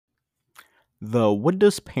The What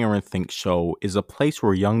Does Parent Think show is a place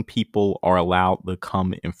where young people are allowed to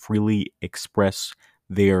come and freely express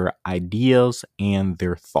their ideas and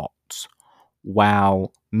their thoughts.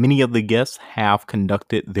 While many of the guests have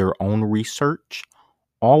conducted their own research,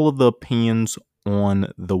 all of the opinions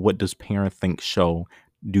on the What Does Parent Think show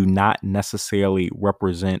do not necessarily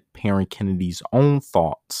represent Parent Kennedy's own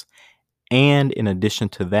thoughts. And in addition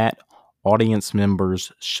to that, audience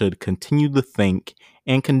members should continue to think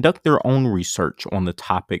and conduct their own research on the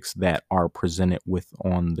topics that are presented with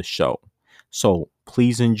on the show. So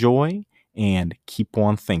please enjoy and keep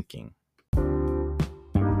on thinking.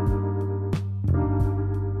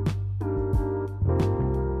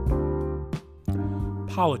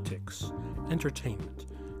 Politics, entertainment,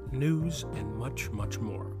 news, and much, much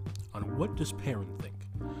more on What Does Parent Think?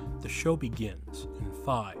 The show begins in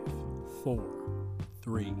 5, 4,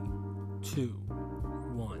 3, 2,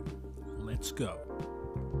 1. Let's go.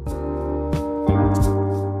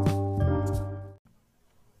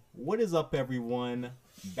 What is up, everyone?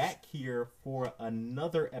 Back here for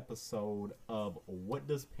another episode of What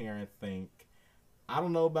Does Parent Think? I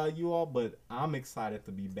don't know about you all, but I'm excited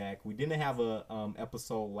to be back. We didn't have a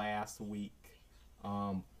episode last week.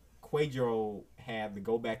 Quadro had to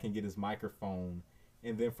go back and get his microphone,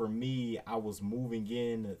 and then for me, I was moving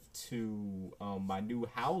in to my new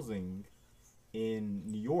housing in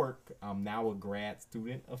New York. I'm now a grad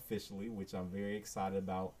student officially, which I'm very excited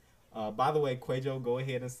about. By the way, Quadro, go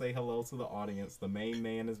ahead and say hello to the audience. The main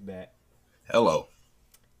man is back. Hello.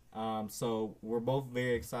 So we're both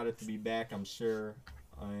very excited to be back, I'm sure,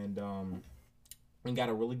 and got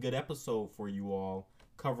a really good episode for you all,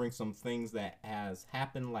 covering some things that has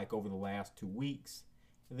happened like over the last 2 weeks,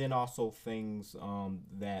 and then also things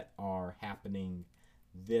that are happening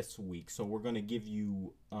this week. So we're going to give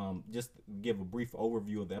you just give a brief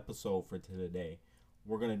overview of the episode for today.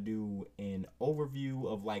 We're going to do an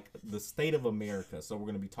overview of like the state of America. So we're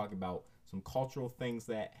going to be talking about some cultural things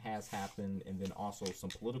that has happened, and then also some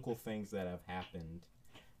political things that have happened.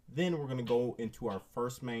 Then we're going to go into our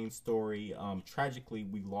first main story. Tragically,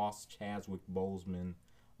 we lost Chadwick Boseman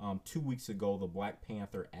 2 weeks ago, the Black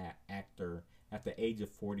Panther actor, at the age of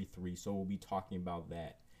 43. So we'll be talking about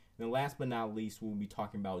that. And then last but not least, we'll be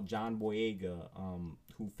talking about John Boyega,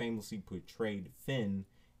 who famously portrayed Finn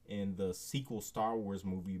in the sequel Star Wars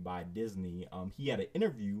movie by Disney. He had an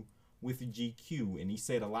interview with GQ, and he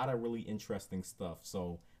said a lot of really interesting stuff.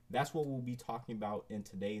 So that's what we'll be talking about in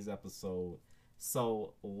today's episode.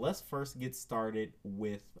 So let's first get started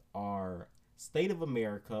with our State of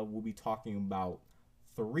America. We'll be talking about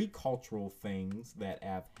 3 cultural things that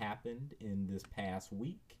have happened in this past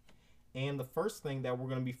week. And the first thing that we're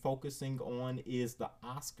going to be focusing on is the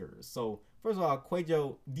Oscars. So first of all,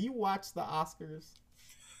 Quajo, do you watch the Oscars?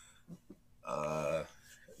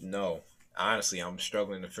 No. Honestly, I'm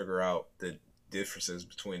struggling to figure out the differences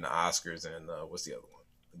between the Oscars and what's the other one?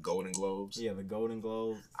 The Golden Globes? Yeah, the Golden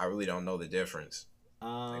Globes. I really don't know the difference.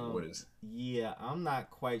 What is? Yeah, I'm not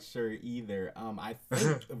quite sure either. I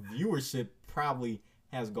think viewership probably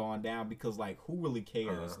has gone down because, like, who really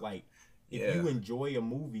cares? Like, if you enjoy a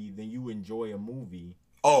movie, then you enjoy a movie.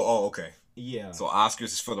 Oh, okay. Yeah. So Oscars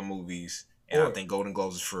is for the movies, and I think Golden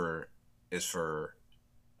Globes is for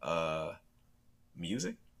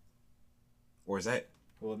music. Or is that?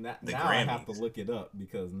 Well, now I have to look it up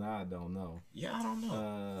because now I don't know. Yeah, I don't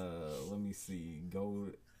know. Let me see.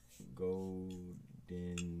 Golden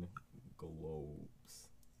Globes.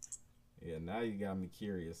 Yeah, now you got me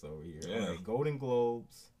curious over here. Yeah. All right, Golden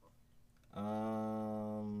Globes.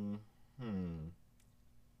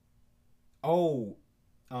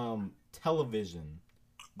 Television.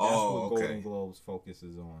 That's what Golden Globes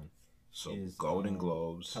focuses on. So Golden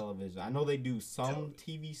Globes. Television. I know they do some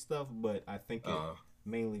TV stuff, but I think it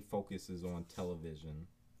mainly focuses on television.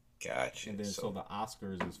 Gotcha. And then so the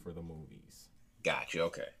Oscars is for the movies. Gotcha.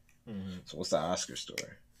 Okay. Mm-hmm. So what's the Oscar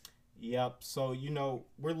story? Yep. So,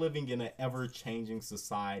 we're living in an ever-changing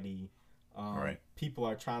society. Right. People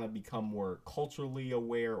are trying to become more culturally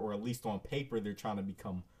aware, or at least on paper, they're trying to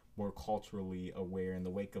become more culturally aware in the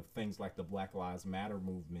wake of things like the Black Lives Matter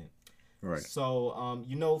movement. Right. So,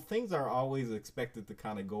 things are always expected to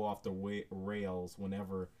kind of go off the rails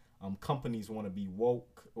whenever companies want to be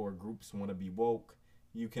woke or groups want to be woke.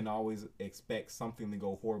 You can always expect something to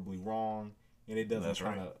go horribly wrong, and it doesn't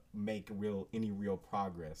kind of make any real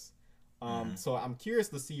progress. So I'm curious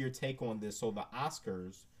to see your take on this. So the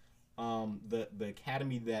Oscars, the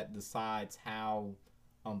academy that decides how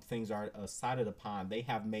things are cited upon, they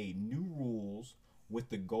have made new rules with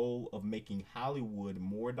the goal of making Hollywood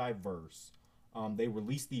more diverse. They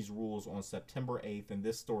released these rules on September 8th, and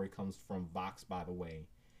this story comes from Vox, by the way.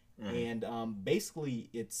 Mm-hmm. And basically,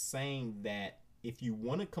 it's saying that if you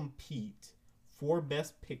want to compete for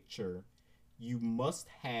Best Picture, you must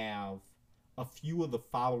have a few of the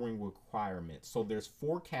following requirements. So there's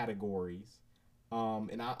four categories,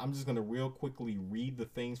 and I'm just gonna real quickly read the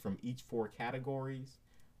things from each four categories.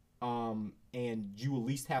 And you at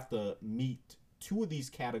least have to meet two of these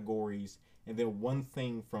categories, and then one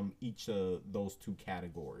thing from each of those two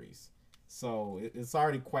categories. So it's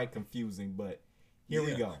already quite confusing, but here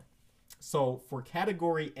we Yeah. go. So for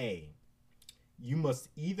category A, you must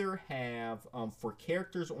either have for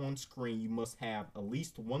characters on screen, you must have at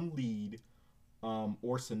least one lead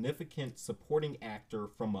or significant supporting actor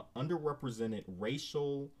from an underrepresented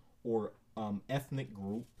racial or ethnic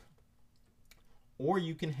group, or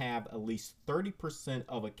you can have at least 30%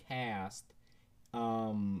 of a cast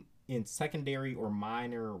in secondary or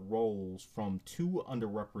minor roles from two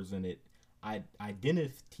underrepresented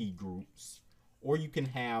identity groups, or you can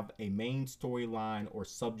have a main storyline or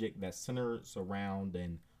subject that centers around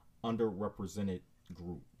an underrepresented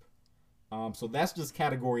group. So that's just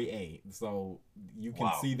category A. So you can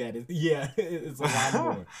Wow. see that yeah, it's a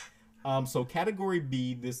lot more. So category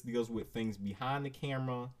B, this deals with things behind the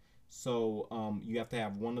camera. So you have to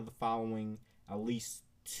have one of the following: at least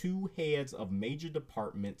two heads of major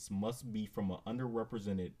departments must be from an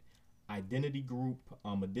underrepresented identity group.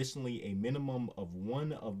 Additionally, a minimum of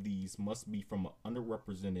one of these must be from an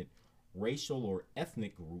underrepresented racial or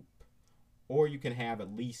ethnic group. Or you can have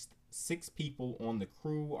at least six people on the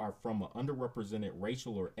crew are from an underrepresented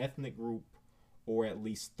racial or ethnic group, or at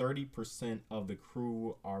least 30% of the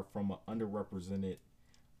crew are from an underrepresented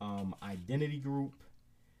identity group.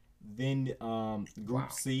 Then Group Wow.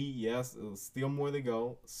 C, yes, still more to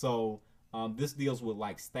go. So this deals with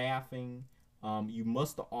like staffing. You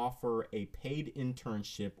must offer a paid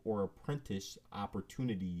internship or apprentice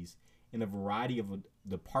opportunities in a variety of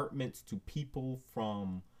departments to people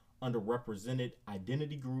from underrepresented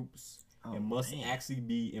identity groups Oh and must man. actually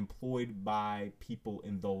be employed by people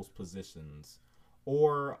in those positions.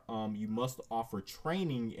 Or you must offer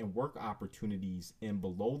training and work opportunities in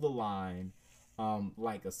below the line,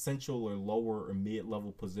 like essential or lower or mid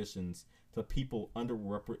level positions to people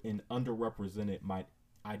in underrepresented my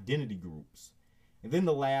identity groups. And then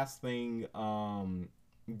the last thing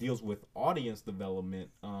deals with audience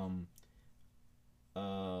development.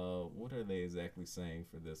 What are they exactly saying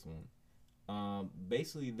for this one?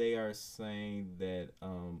 Basically, they are saying that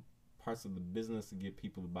parts of the business to get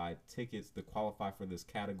people to buy tickets to qualify for this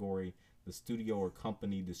category, the studio or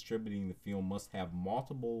company distributing the film must have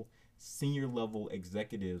multiple senior level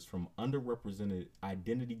executives from underrepresented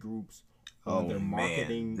identity groups on Oh their man,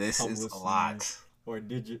 marketing, this is a publicity, lot. or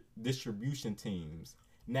distribution teams.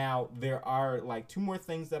 Now, there are like two more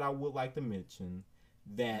things that I would like to mention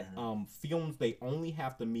that Mm-hmm. films they only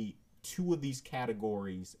have to meet two of these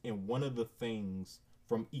categories and one of the things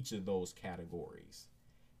from each of those categories.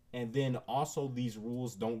 And then also these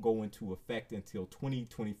rules don't go into effect until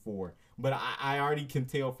 2024. But I already can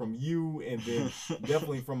tell from you and then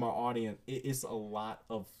definitely from our audience, it's a lot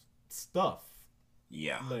of stuff.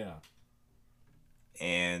 Yeah, Yeah.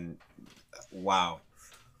 and wow.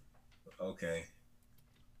 Okay,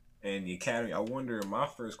 and the Academy. I wonder. My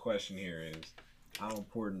first question here is, how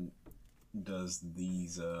important does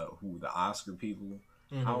these who the Oscar people?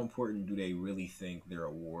 How Mm-hmm. important do they really think their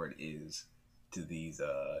award is to these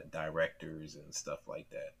directors and stuff like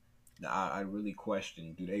that? Now, I really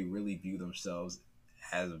question: do they really view themselves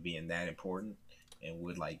as being that important? And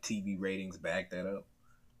would like TV ratings back that up?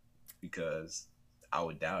 Because I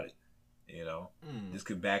would doubt it. You know, Mm. this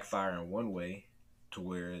could backfire in one way, to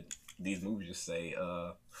where these movies just say,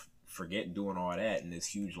 forget doing all that and this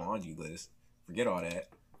huge laundry list. Forget all that.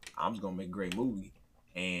 I'm just gonna make a great movie,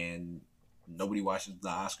 and nobody watches the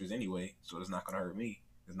Oscars anyway, so it's not gonna hurt me.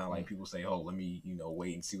 It's not like Mm. people say, "Oh, let me,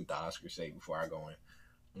 wait and see what the Oscars say before I go and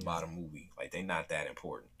Yeah. buy the movie." Like they're not that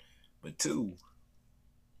important. But two,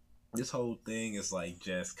 this whole thing is like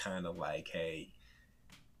just kind of like, hey,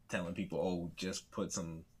 telling people, "Oh, just put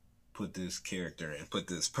this character in, put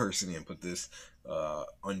this person in, put this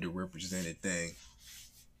underrepresented thing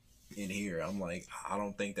in here." I'm like, I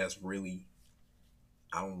don't think that's really,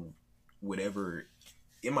 I don't, whatever,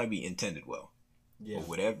 it might be intended well, Yeah. but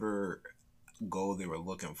whatever goal they were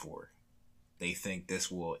looking for, they think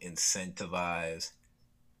this will incentivize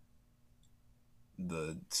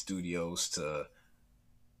the studios to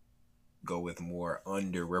go with more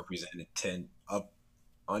underrepresented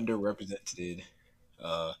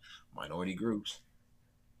uh, minority groups.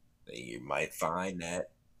 They might find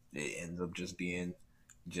that it ends up just being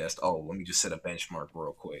just, oh, let me just set a benchmark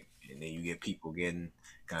real quick and then you get people getting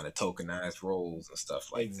kind of tokenized roles and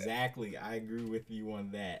stuff like that. Exactly. I agree with you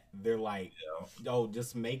on that. They're like, You know? oh,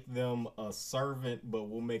 just make them a servant, but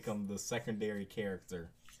we'll make them the secondary character.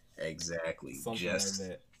 Exactly. Something like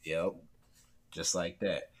that. Yep. Just like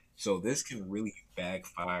that. So this can really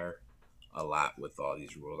backfire a lot with all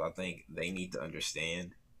these rules. I think they need to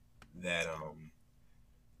understand that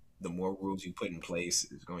the more rules you put in place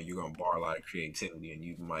you're gonna bar a lot of creativity, and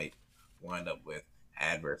you might wind up with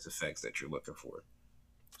adverse effects that you're looking for.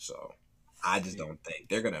 So I just don't think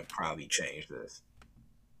they're gonna probably change this.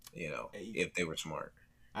 If they were smart.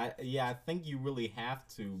 I think you really have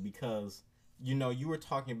to, because you were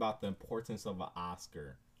talking about the importance of an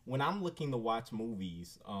Oscar. When I'm looking to watch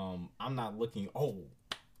movies, I'm not looking,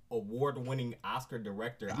 award-winning Oscar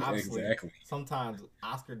director. Obviously, Exactly. sometimes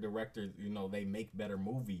Oscar directors, they make better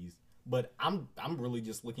movies, but I'm really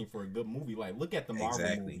just looking for a good movie. Like, look at the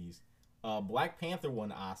Marvel movies. Black Panther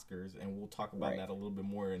won Oscars, and we'll talk about that a little bit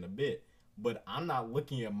more in a bit. But I'm not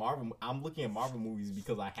looking at Marvel. I'm looking at Marvel movies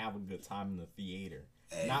because I have a good time in the theater,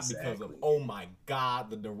 not because of, oh my God,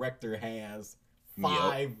 the director has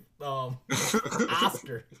 5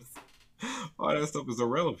 Oscars. All that stuff is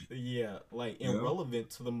irrelevant. Yeah, like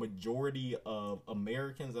irrelevant to the majority of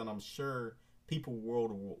Americans, and I'm sure people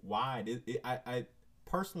worldwide. I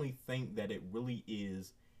personally think that it really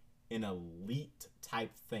is an elite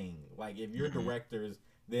type thing. Like, if you're directors,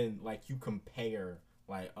 then like you compare,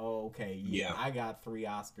 like, oh, okay, I got 3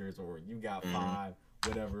 Oscars, or you got 5,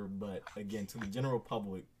 whatever. But again, to the general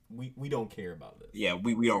public, we don't care about this. Yeah,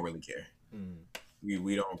 we don't really care.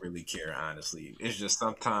 We don't really care, honestly. It's just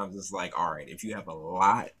sometimes it's like, all right, if you have a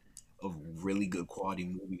lot of really good quality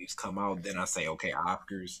movies come out, then I say, okay,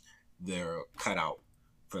 Oscars, they're cut out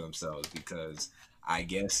for themselves, because I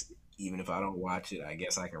guess even if I don't watch it, I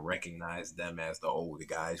guess I can recognize them as the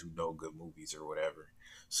guys who know good movies or whatever.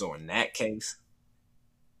 So in that case,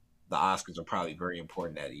 the Oscars are probably very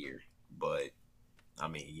important that year. But I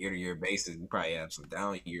mean, year-to-year basis, you probably have some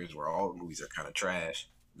down years where all the movies are kind of trash.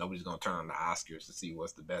 Nobody's gonna turn on the Oscars to see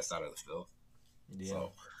what's the best out of the filth. Yeah.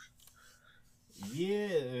 So.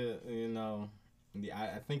 Yeah,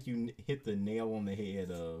 I think you hit the nail on the head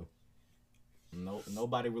of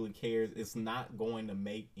nobody really cares. It's not going to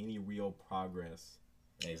make any real progress.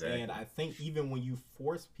 Exactly. And I think even when you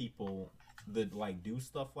force people to like do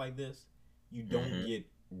stuff like this, you don't get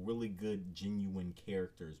really good, genuine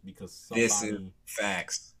characters, because somebody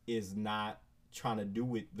is not trying to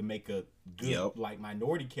do it to make a good like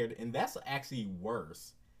minority character, and that's actually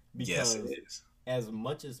worse, because it is. As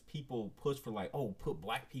much as people push for like, oh, put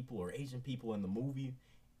black people or Asian people in the movie,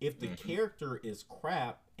 if the character is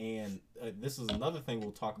crap, and this is another thing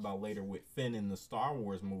we'll talk about later with Finn in the Star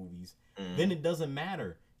Wars movies, then it doesn't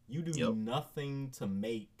matter. You do nothing to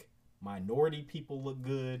make minority people look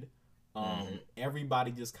good.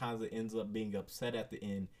 Everybody just kind of ends up being upset at the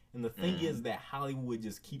end. And the thing is that Hollywood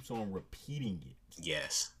just keeps on repeating it.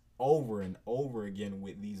 Yes. Over and over again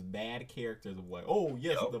with these bad characters of like, oh,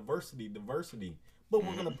 yes, diversity. But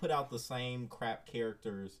we're going to put out the same crap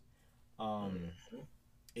characters and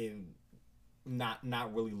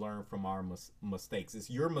not really learn from our mistakes. It's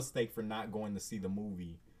your mistake for not going to see the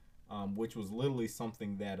movie, which was literally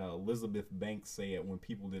something that Elizabeth Banks said when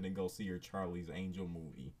people didn't go see her Charlie's Angel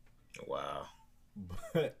movie. Wow.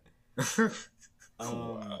 But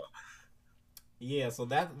wow. Yeah, so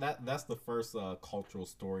that's the first cultural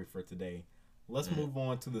story for today. Let's move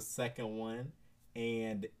on to the second one,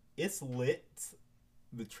 and it's lit.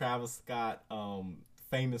 The Travis Scott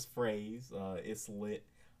famous phrase, it's lit.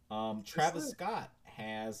 Travis Scott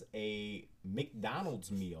has a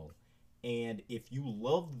McDonald's meal, and if you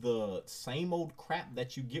love the same old crap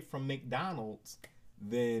that you get from McDonald's,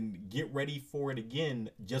 then get ready for it again,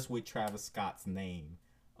 just with Travis Scott's name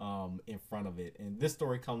in front of it. And this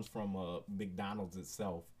story comes from McDonald's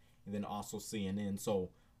itself, and then also CNN. So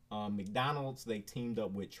McDonald's, they teamed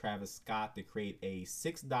up with Travis Scott to create a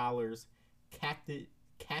 $6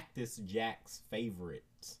 Cactus Jack's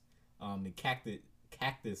favorites. The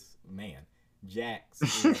Cactus man, Jack's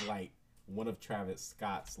is like one of Travis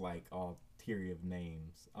Scott's like ulterior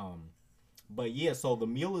names. But yeah, so the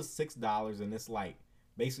meal is $6, and it's like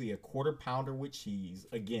basically a quarter pounder with cheese.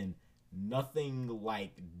 Again, nothing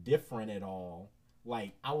like different at all.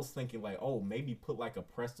 Like, I was thinking like, oh, maybe put like a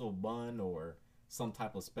pretzel bun or some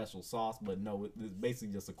type of special sauce, but no, it's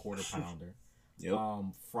basically just a quarter pounder.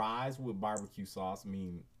 Fries with barbecue sauce. I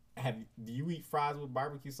mean, do you eat fries with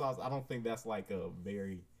barbecue sauce? I don't think that's like a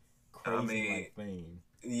very crazy thing.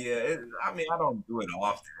 Yeah, I don't do it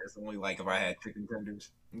often. It's only like if I had chicken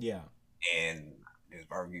tenders. Yeah. And there's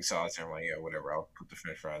barbecue sauce, and I'm like, yeah, whatever. I'll put the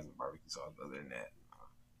French fries with barbecue sauce. Other than that,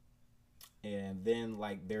 and then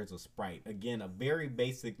like there's a Sprite. Again, a very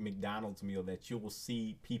basic McDonald's meal that you will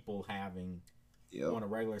see people having Yep. on a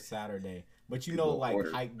regular Saturday. But you know, People like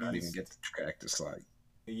order, Hype not even Beast, get the Cactus like.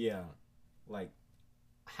 yeah, like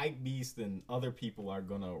Hype Beast and other people are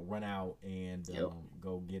gonna run out and Yep.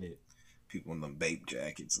 go get it. People in them vape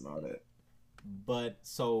jackets and all that. But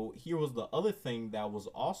so here was the other thing that was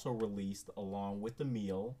also released along with the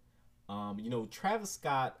meal. You know, Travis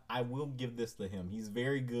Scott, I will give this to him. He's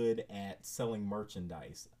very good at selling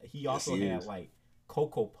merchandise. He also he had is. like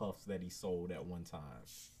Cocoa Puffs that he sold at one time.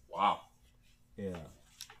 Wow. Yeah.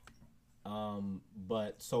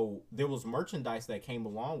 But so there was merchandise that came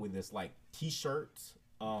along with this, like t-shirts,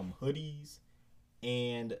 hoodies,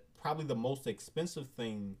 and probably the most expensive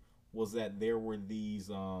thing was that there were these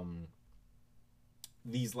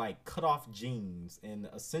like cut off jeans, and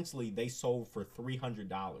essentially they sold for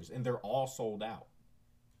 $300, and they're all sold out.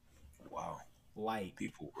 Wow. Like,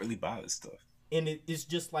 People really buy this stuff. and it's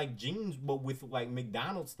just like jeans, but with like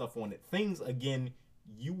McDonald's stuff on it. Things again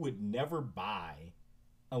you would never buy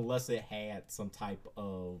unless it had some type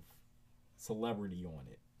of celebrity on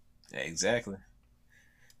it. Yeah, exactly.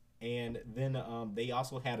 And then they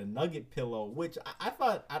also had a nugget pillow, which I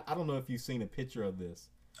thought I don't know if you've seen a picture of this.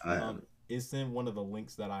 It's in one of the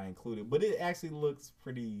links that I included, but it actually looks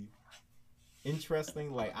pretty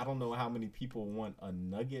interesting. Like, I don't know how many people want a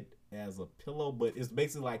nugget as a pillow, but it's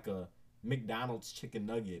basically like a McDonald's chicken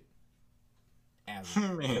nugget as a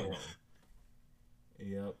pillow.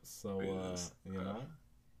 Yep. So you know,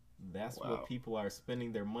 that's Wow. what people are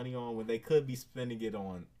spending their money on when they could be spending it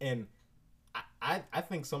on. And I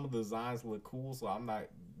think some of the designs look cool, so I'm not,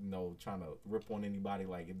 you know, trying to rip on anybody.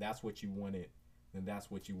 Like, if that's what you wanted, then that's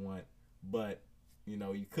what you want. But, you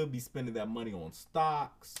know, you could be spending that money on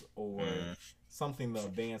stocks or something to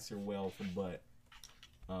advance your wealth. But,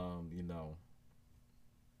 you know,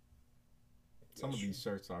 some of these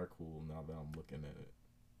shirts are cool now that I'm looking at it.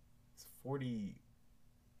 It's $48.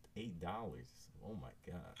 Oh my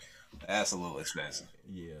god. That's a little expensive.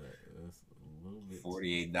 Yeah, that's a little bit.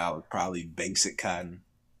 $48, probably basic cotton.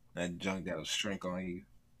 That junk that'll shrink on you.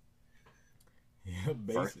 Yeah, First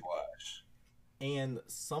basic. wash. And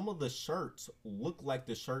some of the shirts look like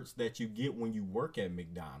the shirts that you get when you work at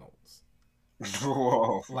McDonald's.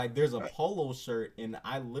 Whoa. Like, there's a polo shirt, and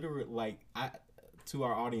I literally, like, to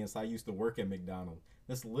our audience, I used to work at McDonald's.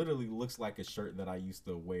 This literally looks like a shirt that I used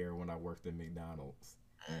to wear when I worked at McDonald's.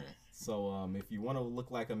 So if you want to look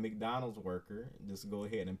like a McDonald's worker, just go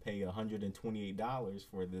ahead and pay $128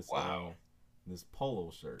 for this Wow. this polo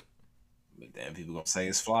shirt. But then people gonna say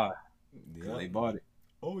it's fly. 'Cause they Yep. bought it.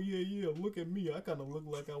 Oh yeah, look at me. I kind of look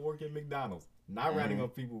like I work at McDonald's. Not ratting on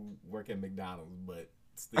people who work at McDonald's, but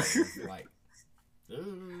still, it's like, They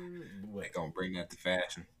what? gonna bring that to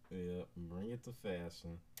fashion. Yeah, bring it to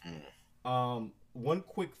fashion. Mm. One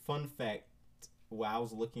quick fun fact. While I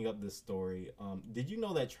was looking up this story, did you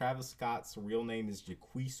know that Travis Scott's real name is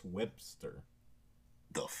Jaquise Webster?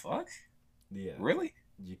 The fuck? Yeah, Really?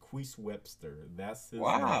 Jaquise Webster. That's his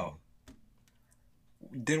Wow.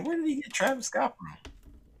 name. Then where did he get Travis Scott from?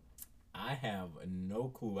 I have no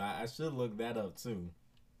clue. I should look that up too.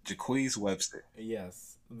 Jaquise Webster.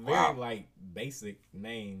 Yes, very Wow. like basic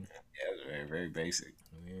name. Yeah, it's very, very basic.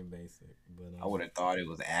 Very basic, but I would have thought it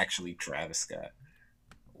was actually Travis Scott.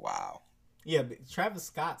 Wow. yeah, but Travis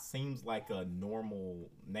Scott seems like a normal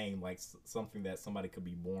name, like something that somebody could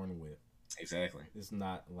be born with. Exactly. It's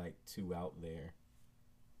not like too out there.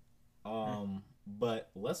 But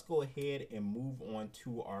let's go ahead and move on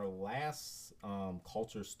to our last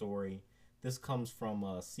culture story. This comes from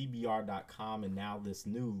CBR.com and Now This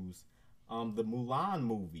News. The Mulan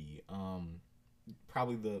movie,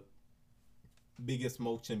 probably the biggest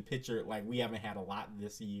motion picture. Like, we haven't had a lot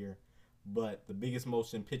this year, but the biggest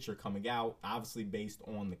motion picture coming out, obviously based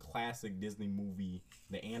on the classic Disney movie,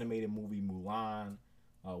 the animated movie Mulan,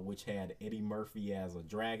 which had Eddie Murphy as a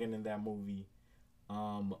dragon in that movie.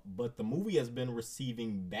 But the movie has been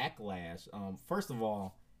receiving backlash. First of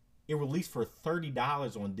all, it released for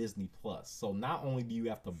 $30 on Disney Plus. So not only do you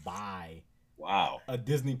have to buy Wow. a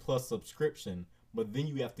Disney Plus subscription, but then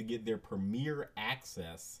you have to get their premiere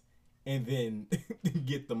access and then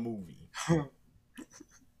get the movie.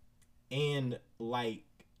 And like,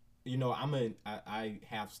 you know, I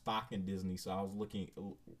have stock in Disney, so I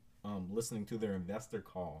was listening to their investor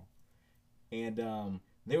call, and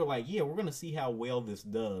they were like, yeah, we're gonna see how well this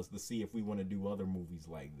does to see if we want to do other movies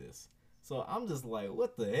like this. So I'm just like,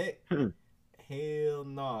 what the heck? Hell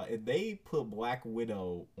no. If they put Black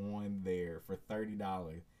Widow on there for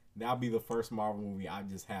 $30, that'll be the first Marvel movie I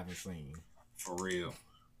just haven't seen. For real.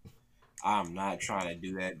 I'm not trying to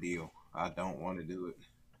do that deal. I don't want to do it.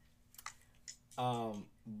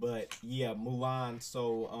 But yeah, Mulan.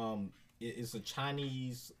 So it's a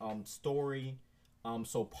Chinese story.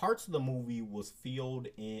 So parts of the movie was filmed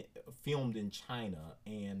in China,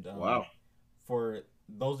 and Wow. for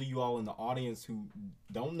those of you all in the audience who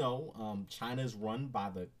don't know, China is run by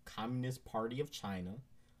the Communist Party of China.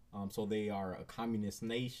 So they are a communist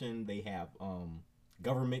nation. They have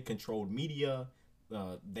government controlled media.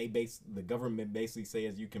 The government basically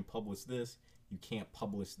says you can publish this, you can't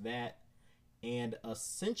publish that, and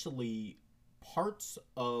essentially parts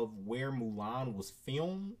of where Mulan was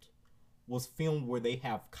filmed where they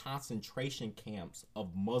have concentration camps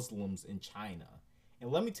of Muslims in China. And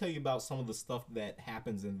let me tell you about some of the stuff that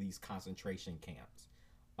happens in these concentration camps.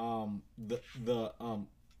 The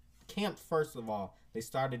camps, first of all, they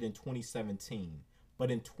started in 2017, but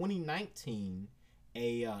in 2019,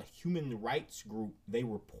 a human rights group, they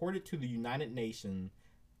reported to the United Nations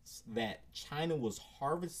that China was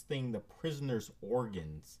harvesting the prisoners'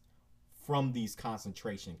 organs from these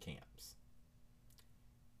concentration camps.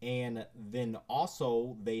 And then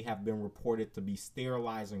also, they have been reported to be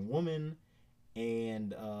sterilizing women.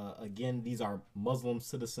 And again, these are Muslim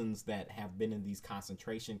citizens that have been in these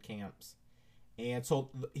concentration camps. And so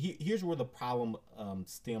here's where the problem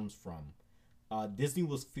stems from. Disney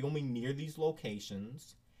was filming near these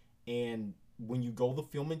locations, and when you go to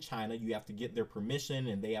film in China, you have to get their permission,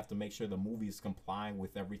 and they have to make sure the movie is complying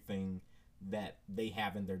with everything that they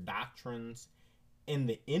have in their doctrines. In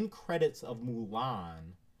the end credits of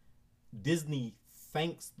Mulan, Disney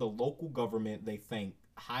thanks the local government, they thank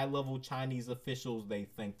high-level Chinese officials, they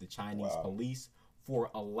thank the Chinese police for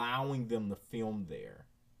allowing them to film there.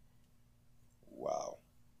 Wow.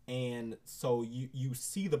 And so you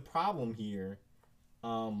see the problem here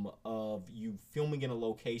of you filming in a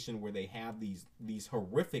location where they have these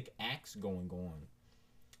horrific acts going on.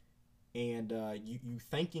 And you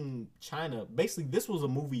thanking China. Basically, this was a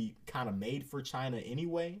movie kind of made for China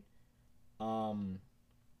anyway.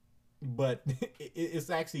 But it's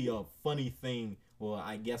actually a funny thing. Well,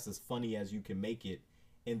 I guess as funny as you can make it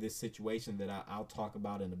in this situation that I'll talk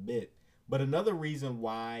about in a bit. But another reason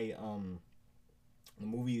why the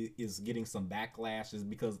movie is getting some backlash is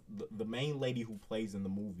because the main lady who plays in the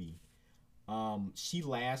movie, she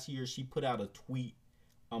last year she put out a tweet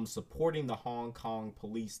supporting the Hong Kong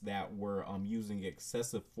police that were using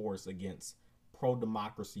excessive force against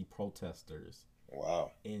pro-democracy protesters.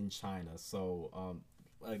 Wow. In China. So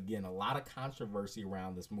again, a lot of controversy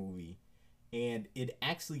around this movie, and it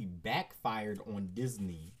actually backfired on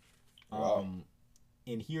Disney. Wow.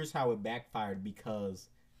 And here's how it backfired: because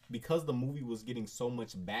the movie was getting so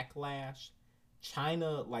much backlash,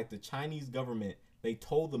 China, like the Chinese government, they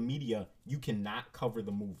told the media, you cannot cover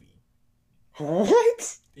the movie.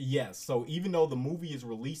 What? Yes. So even though the movie is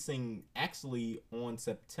releasing actually on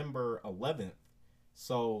September 11th,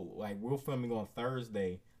 so like we're filming on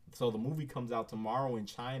Thursday, so the movie comes out tomorrow in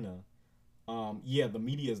China. The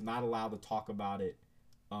media is not allowed to talk about it.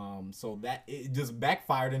 So that it just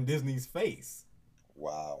backfired in Disney's face.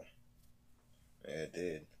 Wow. It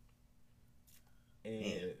did.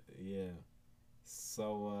 And yeah.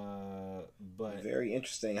 So but very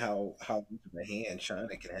interesting how much of a hand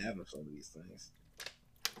China can have in some of these things.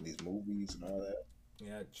 These movies and all that.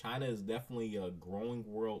 Yeah, China is definitely a growing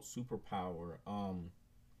world superpower.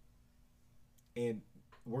 And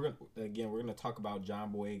we're gonna talk about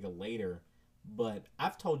John Boyega later, but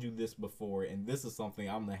I've told you this before, and this is something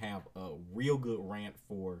I'm gonna have a real good rant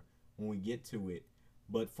for when we get to it.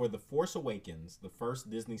 But for The Force Awakens, the first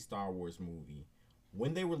Disney Star Wars movie,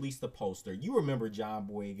 when they released the poster, you remember John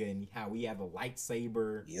Boyega and how he had the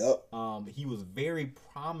lightsaber. Yep. He was very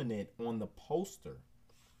prominent on the poster.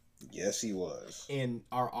 Yes, he was. And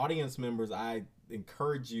our audience members, I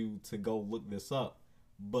encourage you to go look this up.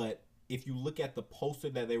 But if you look at the poster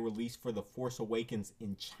that they released for The Force Awakens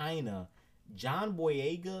in China, John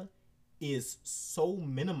Boyega is so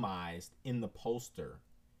minimized in the poster.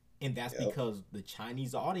 And that's because the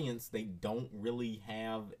Chinese audience, they don't really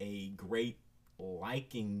have a great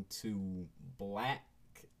liking to black,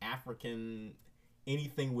 African,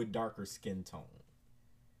 anything with darker skin tone.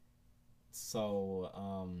 So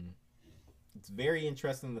it's very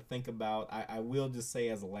interesting to think about. I will just say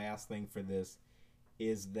as a last thing for this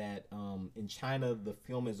is that in China, the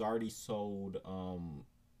film has already sold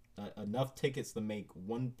enough tickets to make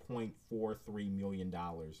 $1.43 million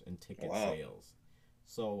in ticket sales.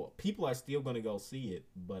 So people are still going to go see it,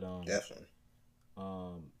 but definitely.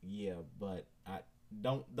 But I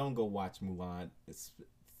don't go watch Mulan. It's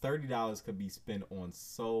 $30 could be spent on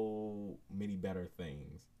so many better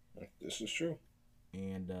things. This is true.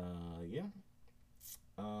 And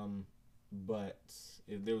But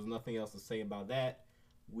if there was nothing else to say about that,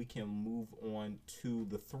 we can move on to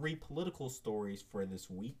the three political stories for this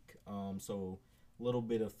week. So a little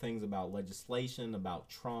bit of things about legislation, about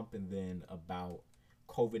Trump, and then about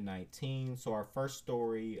COVID-19. So our first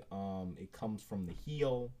story, it comes from the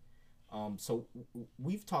Hill.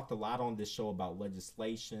 We've talked a lot on this show about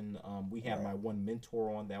legislation. We had my one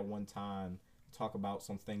mentor on that one time talk about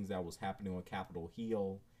some things that was happening on Capitol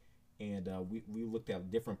Hill, and we looked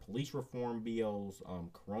at different police reform bills,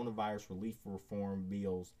 coronavirus relief reform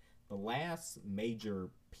bills. The last major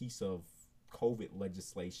piece of COVID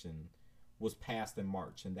legislation was passed in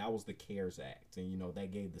March, and that was the CARES Act, and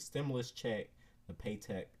that gave the stimulus check, the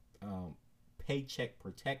paycheck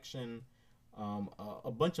protection,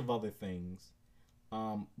 a bunch of other things.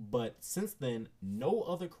 But since then, no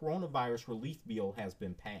other coronavirus relief bill has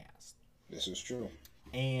been passed. This is true.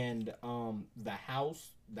 And the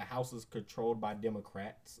House is controlled by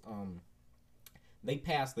Democrats. They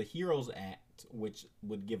passed the HEROES Act, which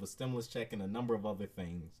would give a stimulus check and a number of other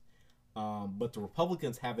things. But the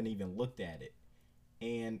Republicans haven't even looked at it.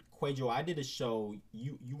 And Quajo, I did a show.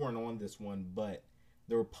 You weren't on this one, but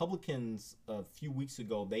the Republicans a few weeks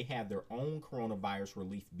ago, they had their own coronavirus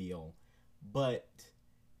relief bill. But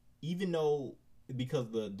even though, because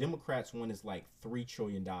the Democrats one is like $3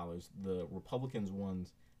 trillion, the Republicans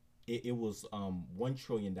ones, it was $1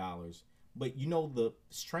 trillion. But the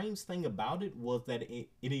strange thing about it was that it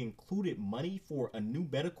included money for a new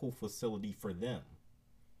medical facility for them.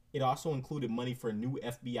 It also included money for a new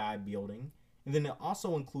FBI building. And then it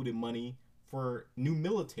also included money for new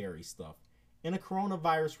military stuff and a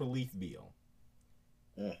coronavirus relief bill.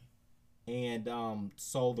 Yeah. And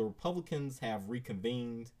so the Republicans have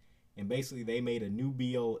reconvened, and basically they made a new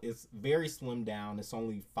bill. It's very slimmed down. It's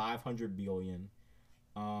only $500 billion.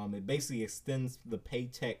 It basically extends the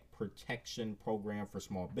Paycheck Protection Program for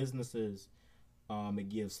small businesses. It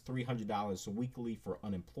gives $300 weekly for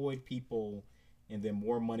unemployed people, and then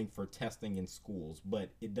more money for testing in schools.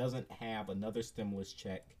 But it doesn't have another stimulus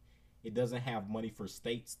check. It doesn't have money for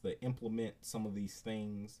states to implement some of these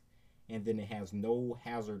things. And then it has no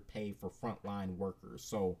hazard pay for frontline workers.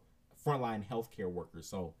 So frontline healthcare workers.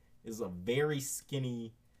 So it's a very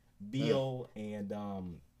skinny bill. And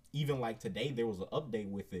even like today, there was an update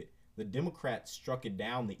with it. The Democrats struck it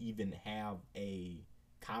down to even have a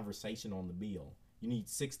conversation on the bill. You need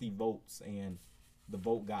 60 votes, and the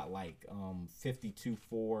vote got like 52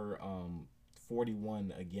 for,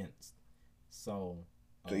 41 against. So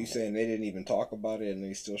you saying they didn't even talk about it and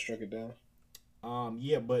they still struck it down?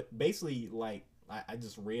 Yeah, but basically, like, I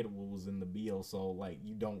just read what was in the bill, so like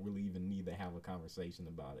you don't really even need to have a conversation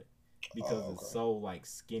about it because it's so like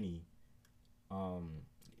skinny.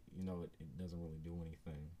 It doesn't really do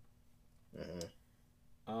anything.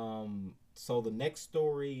 So the next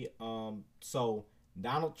story, so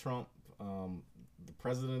Donald Trump, the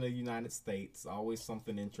president of the United States, always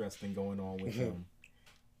something interesting going on with him.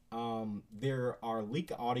 There are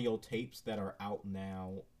leaked audio tapes that are out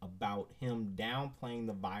now about him downplaying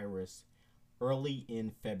the virus early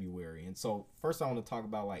in February. And so first I want to talk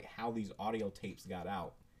about like how these audio tapes got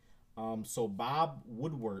out. So Bob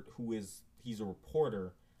Woodward, he's a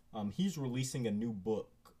reporter, he's releasing a new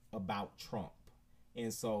book about Trump.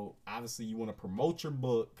 And so obviously you want to promote your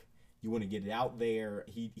book, you want to get it out there.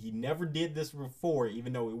 He never did this before,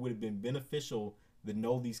 even though it would have been beneficial to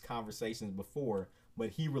know these conversations before.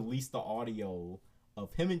 But he released the audio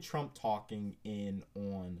of him and Trump talking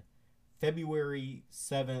on February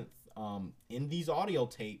 7th. In these audio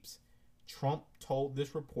tapes, Trump told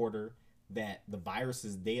this reporter that the virus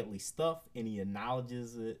is deadly stuff, and he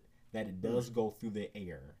acknowledges that it does go through the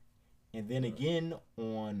air. And then again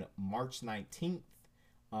on March 19th,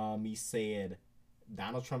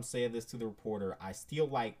 Donald Trump said this to the reporter, "I still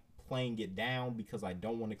like playing it down because I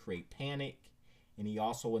don't want to create panic." And he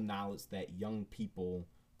also acknowledged that young people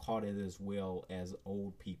caught it as well as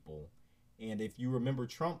old people. And if you remember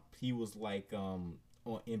Trump, he was like,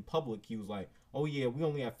 in public, he was like, "Oh yeah, we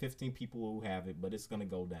only have 15 people who have it, but it's going to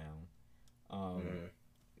go down."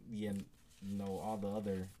 Yeah, all the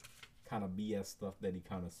other kind of BS stuff that he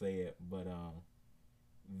kind of said, but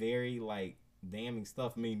very like damning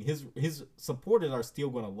stuff. I mean, his supporters are still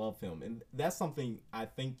going to love him. And that's something I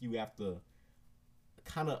think you have to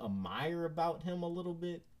kind of admire about him a little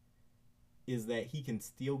bit, is that he can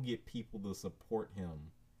still get people to support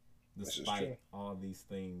him despite all these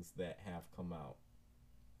things that have come out.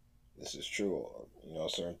 This is true.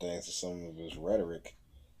 Certain things, some of his rhetoric,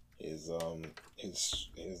 his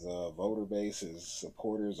voter base, his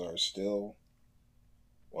supporters are still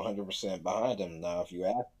 100% behind him. Now, if you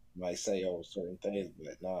ask, you might say, certain things,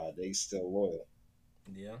 but nah, they still loyal.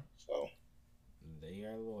 Yeah. So They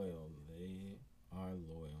are loyal. They are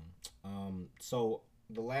loyal. So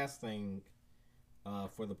the last thing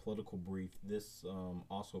for the political brief, this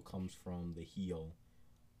also comes from the Heel.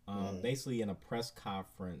 Basically, in a press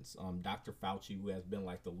conference, Dr. Fauci, who has been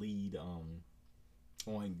like the lead on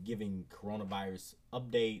giving coronavirus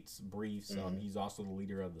updates, briefs, he's also the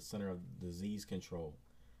leader of the Center of Disease Control.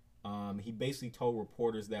 He basically told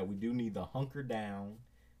reporters that we do need to hunker down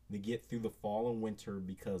to get through the fall and winter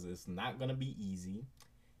because it's not going to be easy.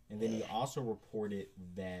 And then he also reported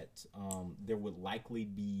that there would likely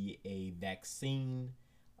be a vaccine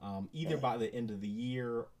either by the end of the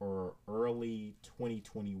year or early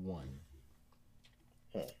 2021.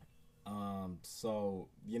 So,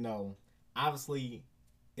 you know, obviously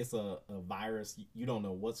it's a virus. You don't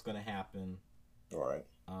know what's going to happen. Right.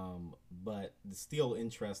 But it's still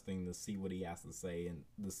interesting to see what he has to say and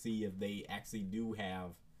to see if they actually do have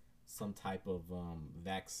some type of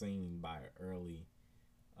vaccine by early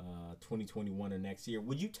 2021 or next year.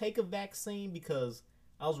 Would you take a vaccine? Because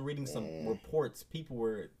I was reading some reports. People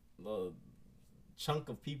were chunk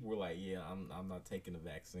of people were like, "Yeah, I'm not taking a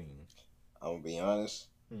vaccine." I'm gonna be honest.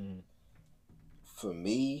 For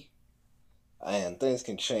me, and things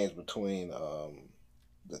can change between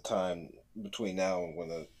the time between now and when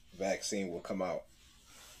the vaccine will come out.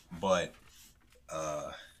 But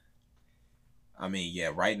I mean,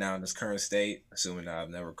 yeah, right now in this current state, assuming I've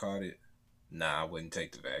never caught it, nah, I wouldn't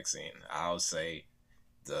take the vaccine. I would say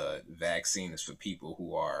the vaccine is for people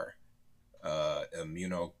who are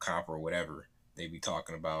immunocomp or whatever they be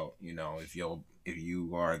talking about. You know, if you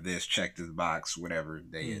are this, check this box, whatever,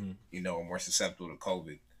 they are more susceptible to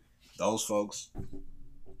COVID. Those folks,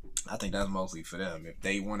 I think that's mostly for them. If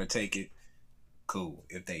they want to take it, cool.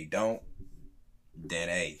 If they don't, then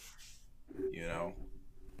hey,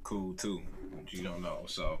 cool too. But you don't know,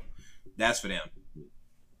 so that's for them.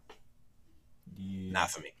 Yeah.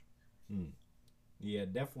 Not for me. Yeah,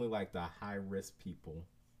 definitely like the high risk people.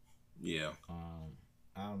 Yeah.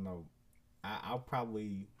 I don't know. I'll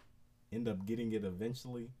probably end up getting it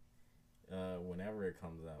eventually, whenever it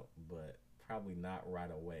comes out, but probably not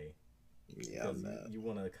right away. Yeah, because you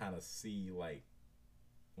want to kind of see like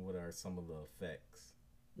what are some of the effects,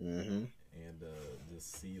 and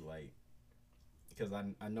just see like because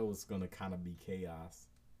I know it's gonna kind of be chaos.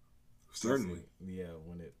 Certainly. Yeah,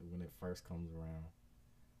 when it first comes around.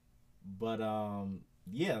 But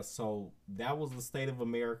yeah, so that was the state of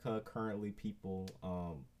America currently. People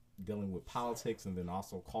dealing with politics and then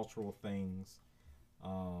also cultural things.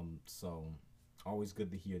 So always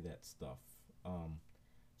good to hear that stuff.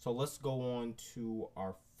 So let's go on to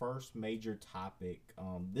our first major topic.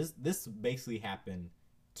 This basically happened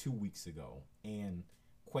 2 weeks ago, and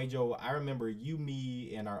Quajo, I remember you,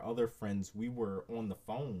 me, and our other friends. We were on the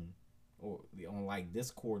phone or on like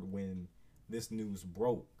Discord when this news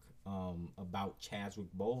broke about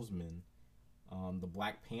Chadwick Boseman, the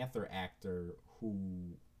Black Panther actor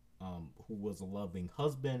who was a loving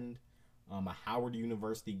husband, a Howard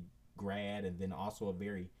University grad, and then also a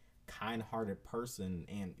very kind-hearted person.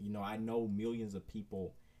 And I know millions of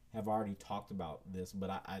people have already talked about this, but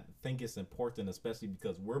I think it's important, especially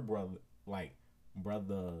because we're brothers.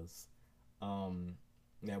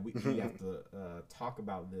 Yeah, we have to talk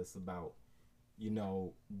about this, about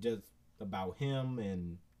just about him,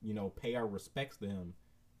 and pay our respects to him,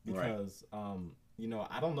 because right.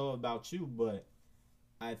 I don't know about you, but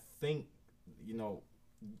I think you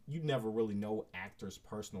never really know actors'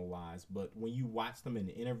 personal lives, but when you watch them in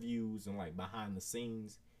interviews and like behind the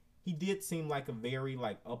scenes, he did seem like a very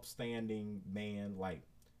like upstanding man, like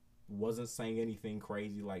wasn't saying anything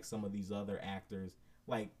crazy like some of these other actors.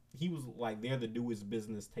 Like he was like there to do his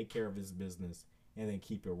business, take care of his business, and then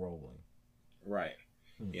keep it rolling. Right.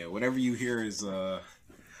 Yeah, whatever you hear is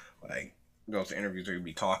like those interviews where he'll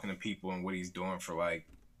be talking to people and what he's doing for like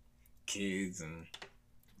kids and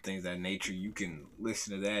things of that nature. You can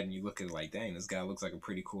listen to that and you look at it like, dang, this guy looks like a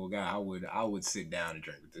pretty cool guy. I would sit down and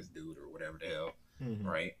drink with this dude or whatever the hell.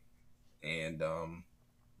 Right. And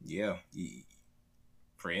yeah,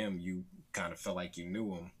 for him, you kind of felt like you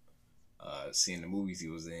knew him, seeing the movies he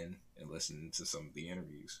was in and listening to some of the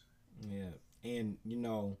interviews. Yeah. And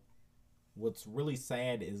what's really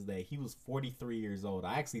sad is that he was 43 years old.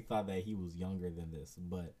 I actually thought that he was younger than this,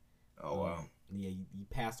 but wow. Yeah, he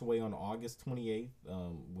passed away on August 28th,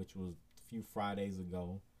 which was a few Fridays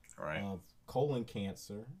ago, right, of colon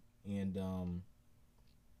cancer. And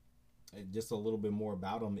just a little bit more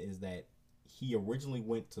about him is that he originally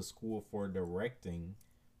went to school for directing,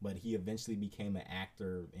 but he eventually became an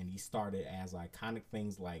actor, and he started as iconic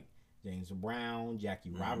things like James Brown,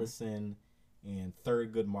 Jackie Robinson, and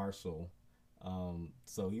Thurgood Marshall.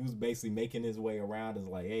 So he was basically making his way around as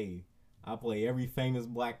like, hey, I play every famous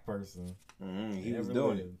black person. He was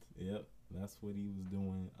doing it. Yep, that's what he was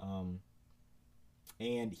doing.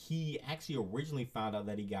 And he actually originally found out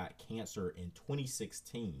that he got cancer in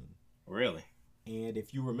 2016. Really? And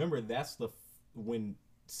if you remember, that's when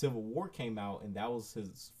Civil War came out, and that was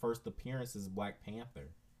his first appearance as Black Panther.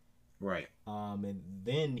 Right. And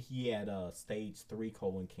then he had stage 3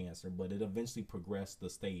 colon cancer, but it eventually progressed to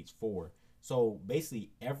stage 4. So basically,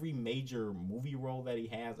 every major movie role that he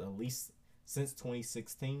has, at least since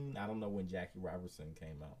 2016, I don't know when Jackie Robinson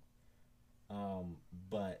came out,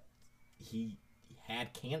 but he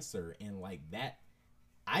had cancer, and like that,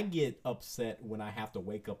 I get upset when I have to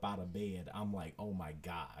wake up out of bed. I'm like, oh my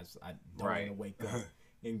gosh, I don't want to wake up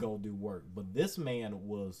and go do work. But this man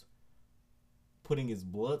was putting his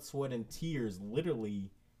blood, sweat, and tears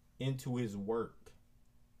literally into his work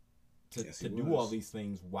to do all these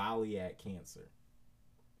things while he had cancer.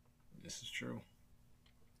 This is true.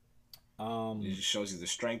 It just shows you the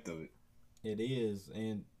strength of it. It is.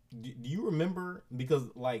 And do you remember, because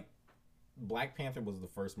like Black Panther was the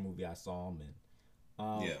first movie I saw him in.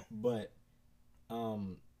 Yeah. But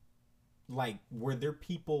like, were there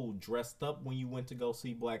people dressed up when you went to go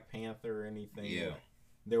see Black Panther or anything? Yeah.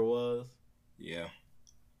 There was? Yeah.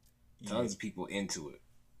 Tons of people into it.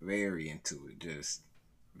 Very into it. Just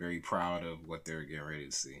very proud of what they're getting ready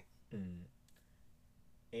to see.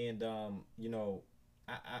 And you know,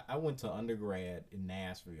 I went to undergrad in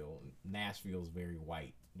Nashville. Nashville's very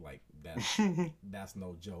white. Like that's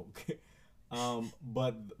no joke.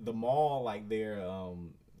 But the mall, like there,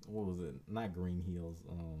 what was it? Not Green Hills.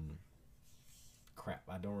 Crap,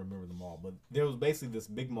 I don't remember the mall. But there was basically this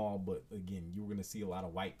big mall. But again, you were gonna see a lot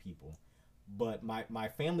of white people. But my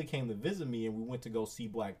family came to visit me, and we went to go see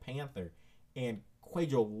Black Panther. And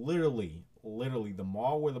Quajo, literally, the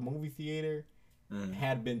mall where the movie theater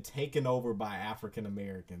had been taken over by African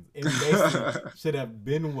Americans. It basically should have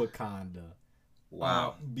been Wakanda.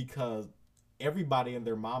 Wow. Because everybody and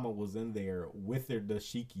their mama was in there with their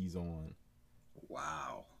dashikis on.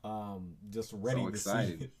 Wow. Just ready to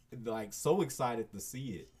see it. Like, so excited to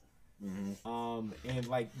see it. And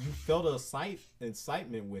like, you felt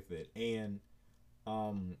excitement with it. And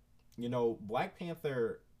you know, Black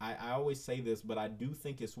Panther, I always say this, but I do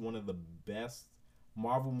think it's one of the best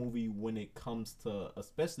Marvel movie when it comes to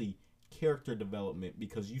especially character development,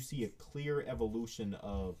 because you see a clear evolution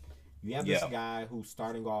of, you have this guy who's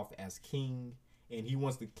starting off as king, and he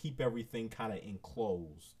wants to keep everything kind of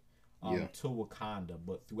enclosed to Wakanda.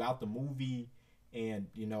 But throughout the movie, and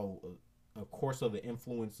you know, of course, of the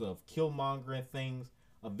influence of Killmonger and things,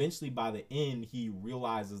 eventually by the end he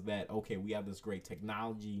realizes that, okay, we have this great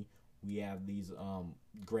technology, we have these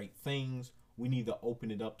great things, we need to open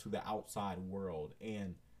it up to the outside world.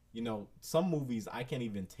 And you know, some movies I can't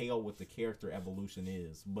even tell what the character evolution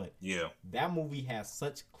is, but that movie has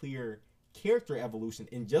such clear character evolution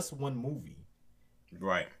in just one movie.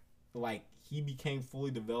 Right. Like, he became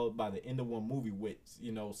fully developed by the end of one movie, which,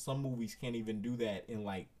 you know, some movies can't even do that in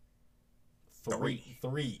like three.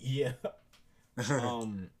 Yeah.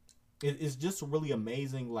 It's just really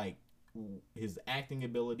amazing, like his acting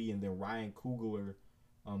ability, and then Ryan Coogler,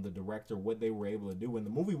 the director, what they were able to do. And the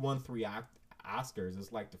movie won 3 Oscars.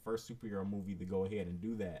 It's like the first superhero movie to go ahead and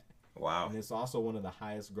do that. Wow. And it's also one of the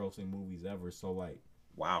highest grossing movies ever. So like,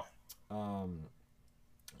 wow.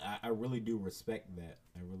 I really do respect that.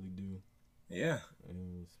 I really do. Yeah. I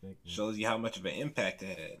respect that. Shows you how much of an impact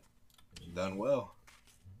it had. Done well.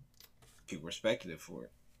 People respected it for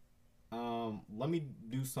it. Let me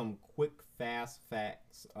do some quick, fast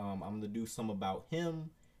facts. I'm gonna do some about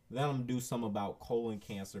him. Then I'm gonna do some about colon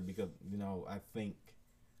cancer, because you know, I think,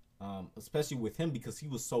 especially with him, because he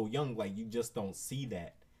was so young, like you just don't see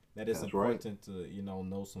that. That it's important to, you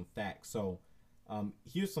know some facts. So,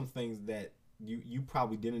 here's some things that you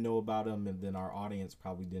probably didn't know about him, and then our audience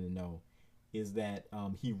probably didn't know. Is that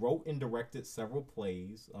he wrote and directed several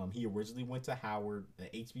plays. He originally went to Howard, the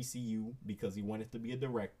HBCU, because he wanted to be a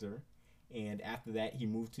director. And after that, he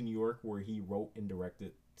moved to New York, where he wrote and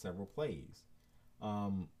directed several plays.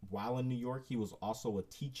 While in New York, he was also a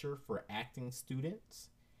teacher for acting students.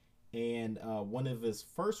 And one of his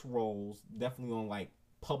first roles, definitely on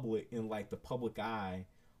like the public eye,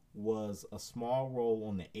 was a small role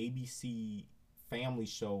on the ABC family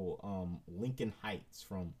show Lincoln Heights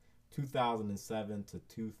from 2007 to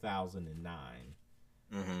 2009.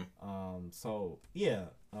 So yeah,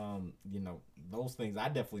 you know, those things I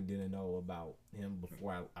definitely didn't know about him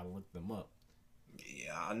before I looked them up.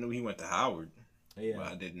 Yeah, I knew he went to Howard. Yeah, but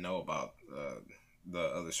I didn't know about the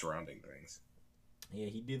other surrounding things. Yeah,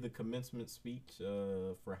 he did the commencement speech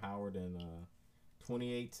for Howard in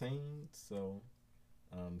 2018. So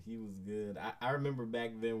he was good. I remember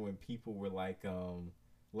back then when people were like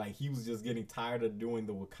he was just getting tired of doing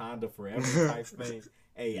the Wakanda Forever type thing.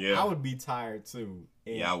 Hey, Yeah. I would be tired too.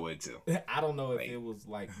 And Yeah, I would too. I don't know if Like- it was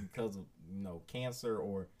like because of cancer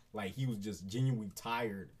or like he was just genuinely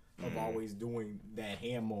tired of always doing that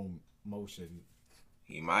hand motion.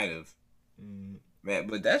 He might have. Mm, Man,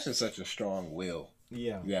 but that's just such a strong will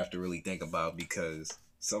yeah, you have to really think about, because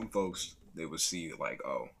some folks, they would see it like,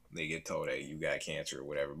 oh, they get told, hey, you got cancer or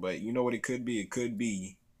whatever. But you know what it could be? It could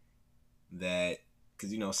be that,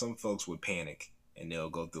 because, some folks would panic and they'll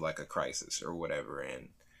go through like a crisis or whatever, and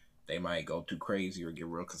they might go too crazy or get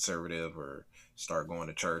real conservative or start going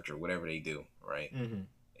to church or whatever they do, right? mm-hmm.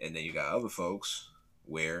 And then you got other folks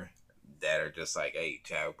where that are just like, hey,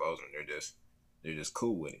 Chadwick Boseman, they're just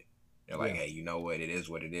cool with it. They're like, Yeah. hey, you know what? It is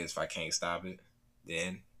what it is. If I can't stop it,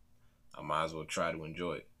 then I might as well try to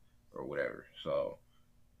enjoy it or whatever. So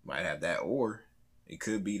might have that, or it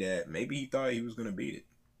could be that maybe he thought he was gonna beat it.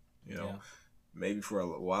 Maybe for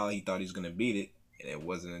a while he thought he was gonna beat it, and it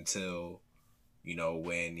wasn't until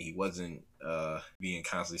when he wasn't being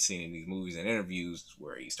constantly seen in these movies and interviews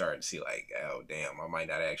where he started to see like, oh damn, I might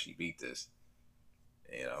not actually beat this.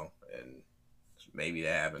 And maybe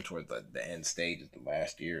that happened toward the end stage of the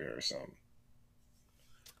last year or something.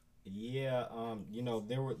 Yeah,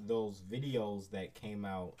 there were those videos that came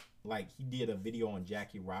out. Like he did a video on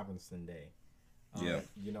Jackie Robinson Day. Yeah.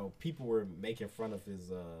 People were making fun of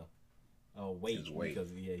his weight, His weight.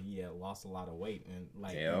 because he had lost a lot of weight, and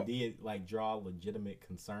like Yep. he did like draw legitimate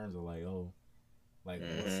concerns of like, oh, like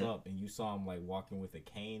what's up? And you saw him like walking with a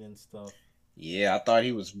cane and stuff. Yeah, I thought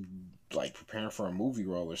he was like preparing for a movie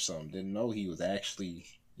role or something. Didn't know he was actually,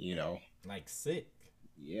 Like sick.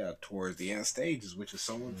 towards the end stages, which is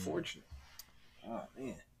so unfortunate. Oh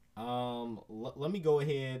man. Let me go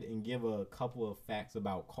ahead and give a couple of facts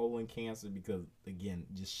about colon cancer, because again,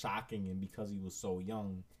 just shocking, and because he was so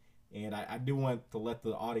young. And I do want to let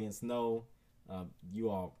the audience know, you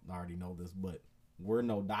all already know this, but we're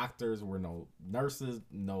no doctors, we're no nurses,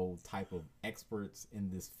 no type of experts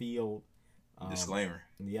in this field. Disclaimer.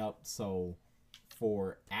 Yep. So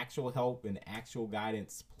for actual help and actual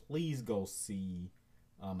guidance, please go see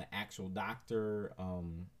an actual doctor.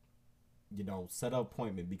 Set an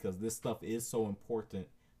appointment, because this stuff is so important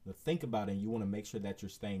to think about, and you want to make sure that you're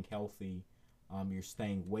staying healthy, you're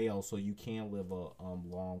staying well, so you can live a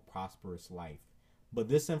long, prosperous life. But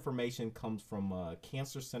this information comes from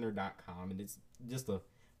cancercenter.com, and it's just a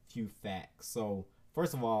few facts. So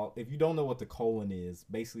first of all, if you don't know what the colon is,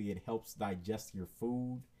 basically it helps digest your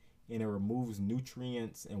food, and it removes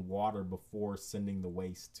nutrients and water before sending the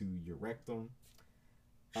waste to your rectum.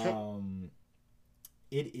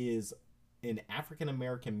 It is in African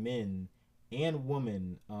American men and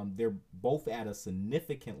women, they're both at a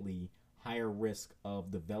significantly higher risk of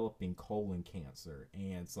developing colon cancer.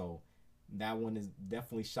 And so that one is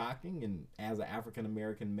definitely shocking. And as an African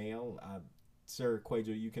American male, Sir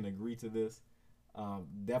Quajo, you can agree to this.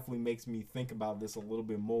 Definitely makes me think about this a little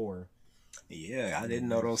bit more. Yeah, I didn't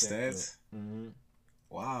know those stats. Mm-hmm.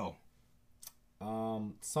 Wow.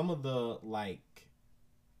 Some of the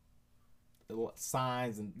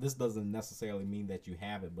signs, and this doesn't necessarily mean that you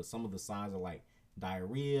have it, but some of the signs are like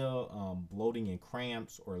diarrhea, bloating and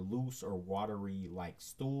cramps, or loose or watery like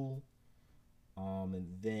stool. And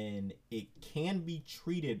then it can be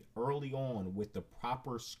treated early on with the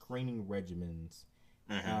proper screening regimens.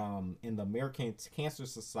 And the American Cancer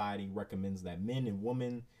Society recommends that men and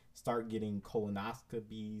women start getting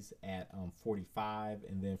colonoscopies at 45,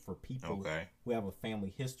 and then for people who have a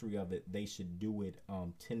family history of it, they should do it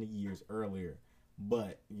 10 years earlier.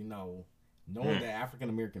 But knowing that African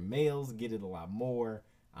American males get it a lot more,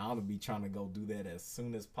 I want to be trying to go do that as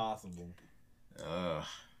soon as possible. Yeah,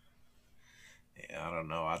 I don't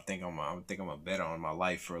know. I think I'm gonna bet on my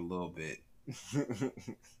life for a little bit.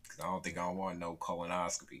 Cause I don't think I want no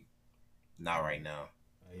colonoscopy. Not right now.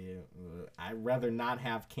 I'd rather not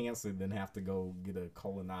have cancer than have to go get a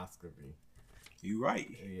colonoscopy. You right.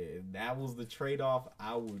 Yeah, if that was the trade-off,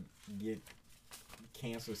 I would get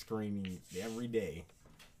cancer screening every day.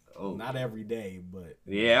 Oh, not every day, but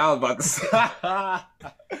yeah, I was about to say.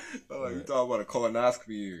 You talking about a colonoscopy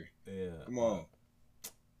here? Yeah. Come on.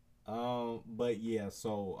 But yeah,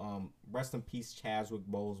 so rest in peace, Chadwick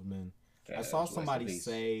Boseman. Yeah, I saw rest in somebody peace.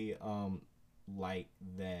 say like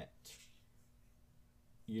that,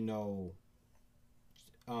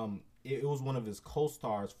 it was one of his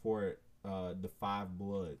co-stars for The Five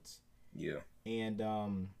Bloods. Yeah.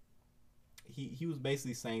 And he was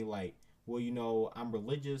basically saying like well, I'm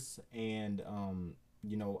religious, and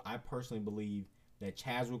I personally believe that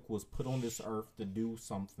Chadwick was put on this earth to do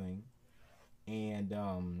something,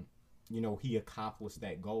 and he accomplished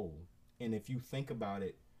that goal. And if you think about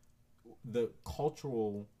it, the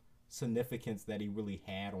cultural significance that he really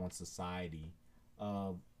had on society,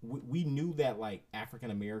 we knew that like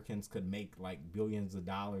African Americans could make like billions of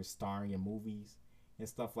dollars starring in movies and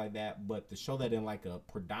stuff like that, but to show that in like a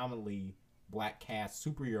predominantly black cast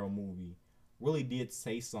superhero movie really did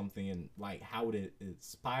say something, and like how it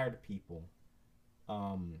inspired people.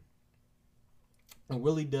 It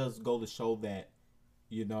really does go to show that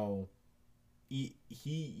he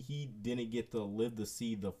didn't get to live to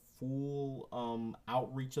see the full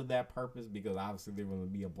outreach of that purpose, because obviously there was going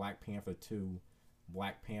to be a Black Panther 2,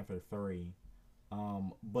 Black Panther 3.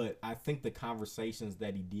 But I think the conversations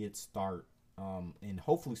that he did start, and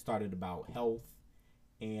hopefully started about health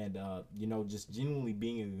and just genuinely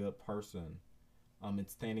being a good person, and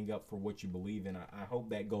standing up for what you believe in. I hope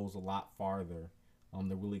that goes a lot farther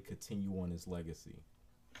to really continue on his legacy.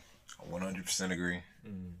 I 100% agree.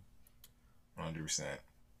 100%.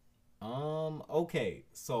 Okay,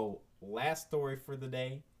 so last story for the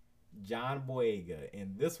day, John Boyega,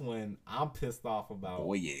 and this one I'm pissed off about.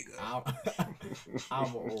 Boyega.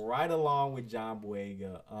 I'm right along with John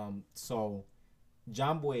Boyega. So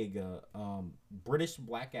John Boyega, British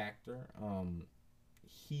black actor.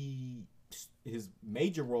 His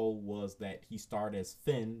major role was that he starred as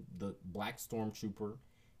Finn, the Black Stormtrooper,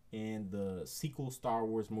 in the sequel Star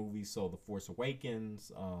Wars movies, so The Force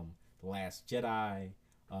Awakens, The Last Jedi,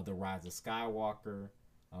 The Rise of Skywalker,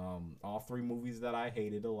 all three movies that I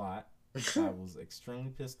hated a lot. I was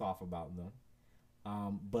extremely pissed off about them.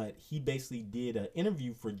 But he basically did an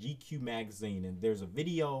interview for GQ magazine, and there's a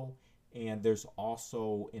video and there's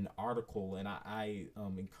also an article, and I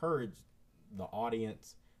encourage the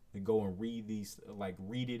audience to go and read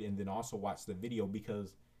it and then also watch the video,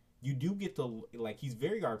 because you do get to, he's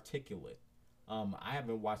very articulate. I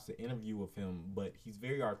haven't watched the interview of him, but he's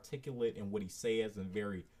very articulate in what he says and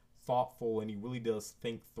very thoughtful, and he really does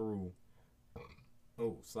think through.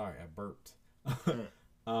 Oh, sorry, I burped.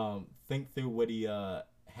 Think through what he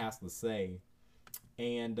has to say,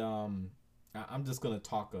 and I'm just gonna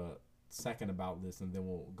talk a second about this, and then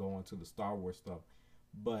we'll go on to the Star Wars stuff.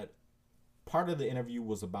 But part of the interview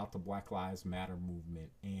was about the Black Lives Matter movement,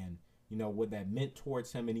 and what that meant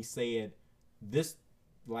towards him. And he said this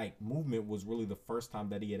movement was really the first time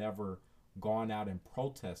that he had ever gone out and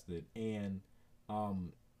protested, and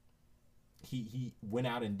he went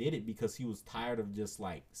out and did it because he was tired of just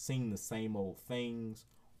seeing the same old things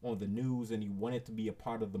on the news, and he wanted to be a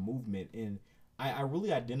part of the movement. And I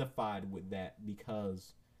really identified with that,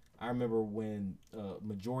 because I remember when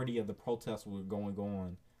majority of the protests were going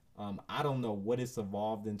on. I don't know what it's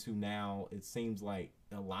evolved into now. It seems like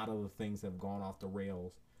a lot of the things have gone off the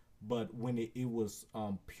rails. But when it was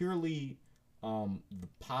purely the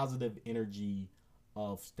positive energy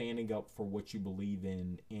of standing up for what you believe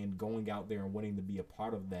in and going out there and wanting to be a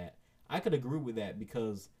part of that, I could agree with that,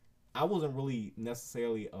 because I wasn't really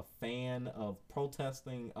necessarily a fan of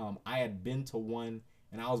protesting. I had been to one,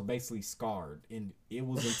 and I was basically scarred, and it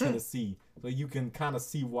was in Tennessee. So you can kind of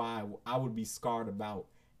see why I would be scarred about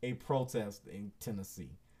a protest in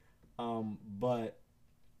Tennessee. But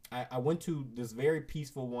I went to this very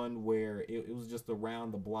peaceful one where it was just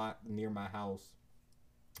around the block near my house.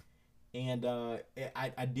 And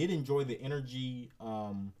I did enjoy the energy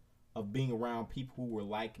of being around people who were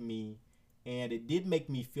like me. And it did make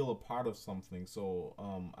me feel a part of something. So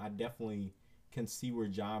I definitely can see where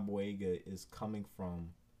John Boyega is coming from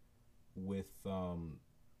with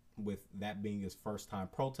that being his first time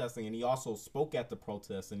protesting. And he also spoke at the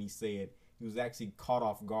protest, and he said he was actually caught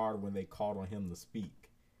off guard when they called on him to speak.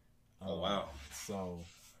 Oh, wow. So,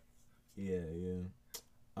 yeah.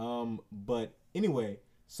 But anyway,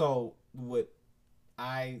 so what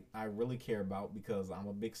I really care about, because I'm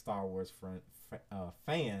a big Star Wars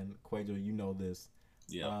fan, Quajo, you know this.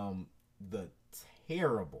 Yeah. The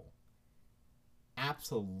terrible,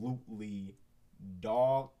 absolutely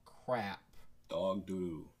dog crap, dog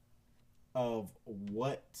doo of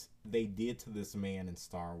what they did to this man in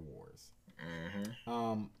Star Wars.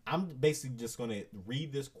 Mm-hmm. I'm basically just gonna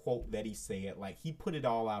read this quote that he said. He put it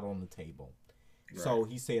all out on the table. Right. So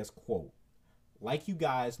he says, quote, "Like you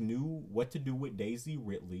guys knew what to do with Daisy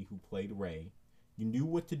Ridley, who played Rey. You knew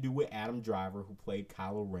what to do with Adam Driver, who played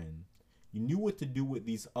Kylo Ren. You knew what to do with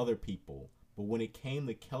these other people. But when it came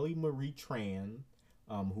to Kelly Marie Tran,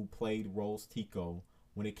 who played Rose Tico,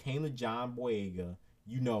 when it came to John Boyega,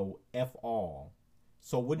 F all.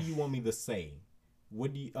 So what do you want me to say?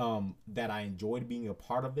 Would you that I enjoyed being a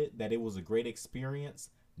part of it, that it was a great experience?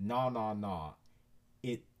 No.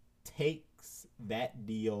 It takes that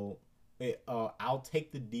deal. I'll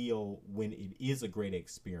take the deal when it is a great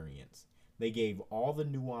experience. They gave all the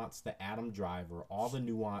nuance to Adam Driver, all the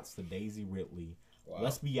nuance to Daisy Ridley. Wow.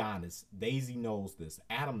 Let's be honest. Daisy knows this.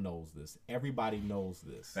 Adam knows this. Everybody knows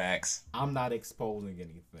this. Facts. I'm not exposing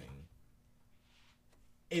anything.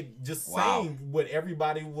 It just saying what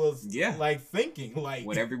everybody was like thinking, like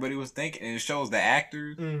what everybody was thinking, and it shows the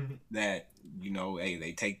actors that hey,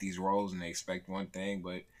 they take these roles and they expect one thing,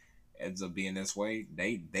 but ends up being this way.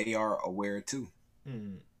 They are aware too.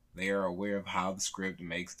 They are aware of how the script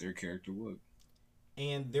makes their character look.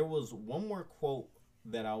 And there was one more quote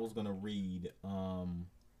that I was gonna read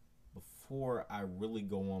before I really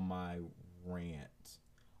go on my rant.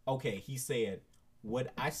 Okay, he said,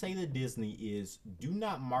 what I say to Disney is, do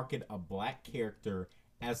not market a black character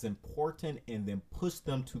as important and then push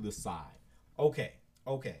them to the side. Okay.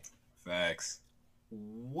 Facts.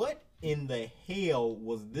 What in the hell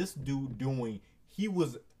was this dude doing?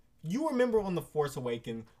 You remember on The Force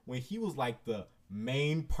Awakens when he was like the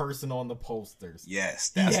main person on the posters? Yes,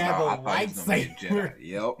 that's how I thought he was gonna be a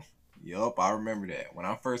Jedi. Yep, I remember that. When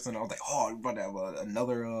I first went, I was like, oh, you about to have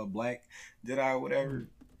another black Jedi or whatever.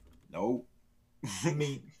 Nope. I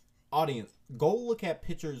mean, audience, go look at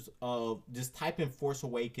pictures of, just type in Force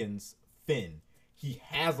Awakens Finn. He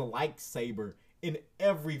has a lightsaber in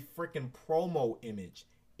every freaking promo image.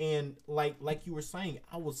 And like you were saying,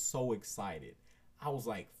 I was so excited. I was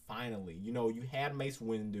like, finally. You had Mace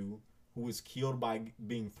Windu, who was killed by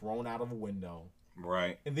being thrown out of a window.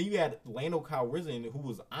 Right. And then you had Lando Calrissian, who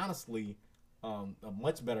was honestly a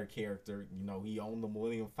much better character. He owned the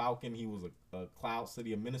Millennium Falcon. He was a Cloud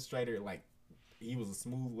City administrator. Like, he was a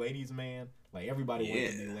smooth ladies man. Like, everybody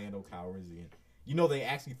wanted to be Lando Calrissian. They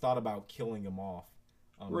actually thought about killing him off.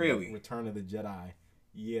 Really? Return of the Jedi.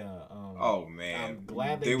 Yeah. Oh man, I'm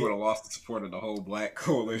glad they would have lost the support of the whole Black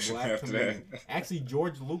coalition after that. Actually,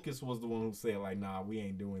 George Lucas was the one who said, like, nah, we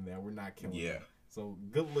ain't doing that. We're not killing him. So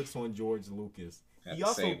good looks on George Lucas. He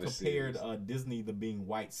also compared Disney to being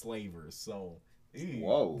white slavers. So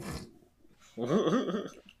whoa.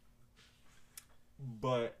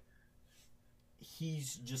 But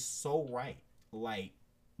he's just so right. Like,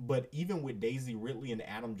 but even with Daisy Ridley and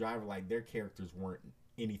Adam Driver, like, their characters weren't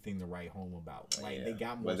anything to write home about. Like, they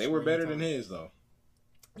got more. But they were better than his, though.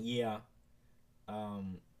 Yeah.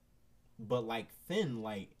 But like Finn,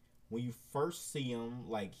 like, when you first see him,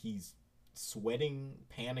 like, he's sweating,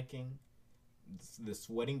 panicking, the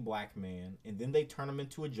sweating black man, and then they turn him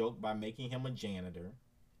into a joke by making him a janitor.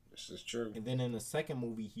 This is true. And then in the second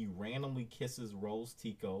movie, he randomly kisses Rose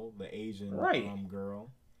Tico, the Asian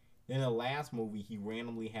girl. Then in the last movie, he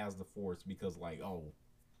randomly has the Force because, like,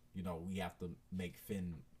 we have to make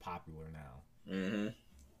Finn popular now.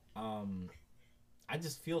 Mm-hmm. I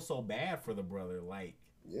just feel so bad for the brother. Like,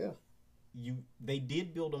 they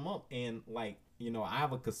did build him up, and like, I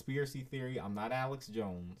have a conspiracy theory. I'm not Alex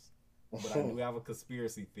Jones, but I do have a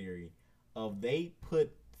conspiracy theory of they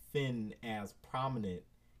put Finn as prominent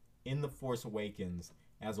in The Force Awakens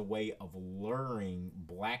as a way of luring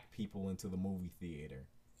black people into the movie theater.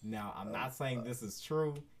 Now, I'm not saying this is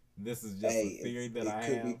true. This is just a theory that I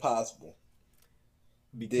have. It could be possible.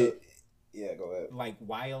 Because, go ahead. Like,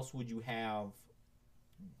 why else would you have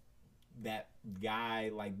that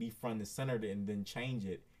guy, like, be front and center and then change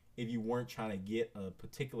it if you weren't trying to get a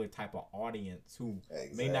particular type of audience who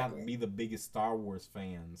may not be the biggest Star Wars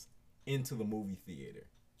fans into the movie theater?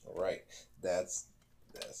 Right. That's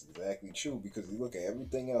exactly true, because you look at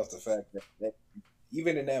everything else, the fact that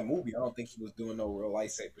even in that movie, I don't think he was doing no real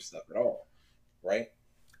lightsaber stuff at all, right?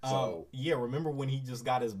 So remember when he just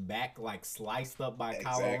got his back, like, sliced up by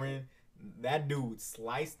Kylo Ren? That dude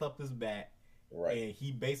sliced up his back, and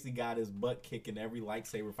he basically got his butt kicked in every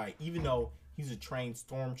lightsaber fight, even though he's a trained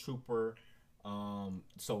stormtrooper,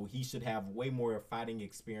 so he should have way more fighting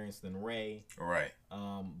experience than Rey. Right.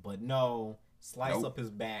 But no, slice up his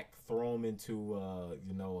back, throw him into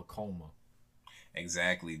a coma.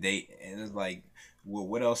 Exactly. And it's like, well,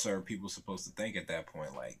 what else are people supposed to think at that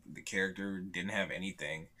point? Like, the character didn't have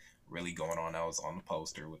anything really going on that was on the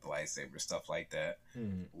poster with the lightsaber, stuff like that.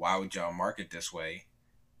 Mm-hmm. Why would y'all market this way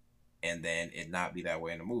and then it not be that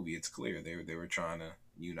way in the movie? It's clear they were trying to,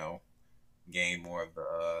 gain more of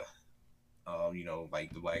the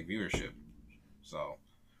like the black viewership. So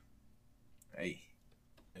hey,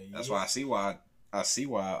 that's why I see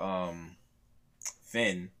why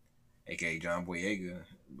Finn, aka John Boyega,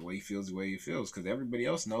 the way he feels, because everybody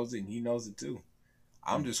else knows it and he knows it too.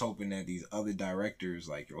 I'm just hoping that these other directors,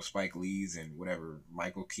 like Spike Lee's and whatever,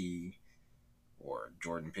 Michael Key, or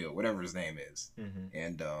Jordan Peele, whatever his name is,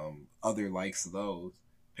 and other likes of those,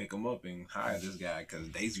 pick him up and hire this guy, because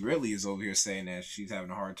Daisy Ridley is over here saying that she's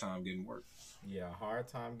having a hard time getting work. Yeah, hard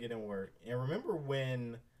time getting work. And remember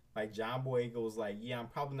when, like, John Boyega was like, yeah, I'm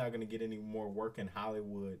probably not going to get any more work in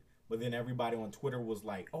Hollywood. But then everybody on Twitter was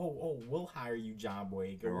like, oh, we'll hire you, John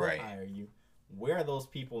Boyega. We'll hire you. Where are those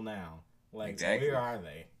people now? Like, where are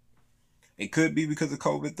they? It could be because of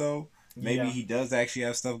COVID, though. Maybe he does actually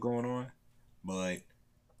have stuff going on. But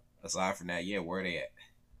aside from that, where are they at?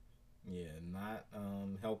 Yeah, not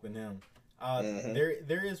helping him.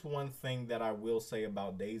 There is one thing that I will say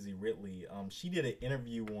about Daisy Ridley. She did an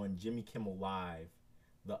interview on Jimmy Kimmel Live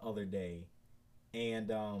the other day,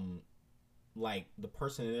 and like the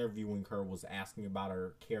person interviewing her was asking about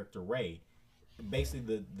her character Rey.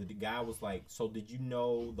 Basically, the guy was like, "So did you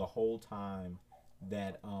know the whole time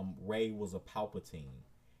that Rey was a Palpatine?"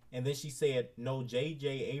 And then she said, "No, J.J.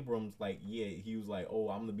 Abrams, like, he was like, oh,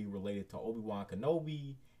 I'm gonna be related to Obi-Wan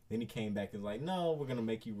Kenobi." Then he came back and was like, no, we're going to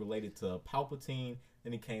make you related to Palpatine.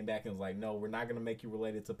 Then he came back and was like, no, we're not going to make you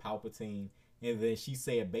related to Palpatine. And then she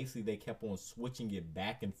said basically they kept on switching it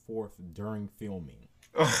back and forth during filming.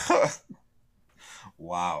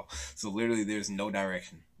 Wow. So literally there's no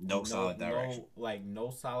direction. No solid direction.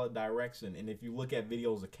 No solid direction. And if you look at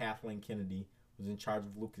videos of Kathleen Kennedy, who's in charge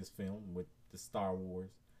of Lucasfilm with the Star Wars,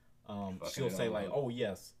 she'll say like, oh,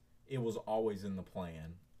 yes, it was always in the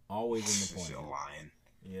plan. Always in the plan. She's lying.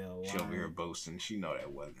 Yeah, she over here boasting. She know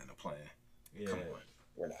that wasn't in the plan. Yeah. Come on,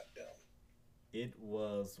 we're not dumb. It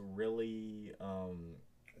was really a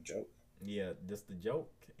joke. Yeah, just a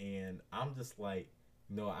joke, and I'm just like,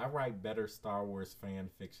 I write better Star Wars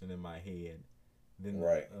fan fiction in my head than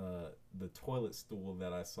the toilet stool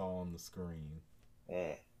that I saw on the screen.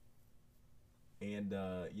 And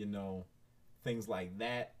things like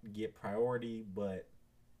that get priority, but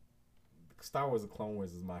Star Wars: The Clone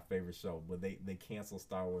Wars is my favorite show, but they canceled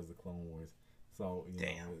Star Wars: The Clone Wars, so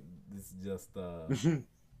it's just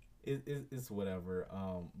it's whatever.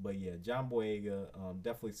 But yeah, John Boyega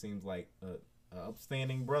definitely seems like a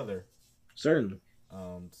upstanding brother. Certainly.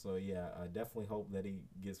 So yeah, I definitely hope that he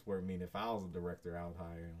gets work. I mean, if I was a director, I would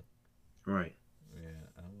hire him. Right. Yeah,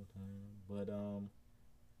 I would hire him. But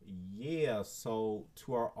yeah. So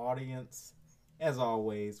to our audience, as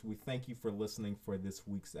always, we thank you for listening for this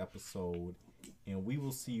week's episode, and we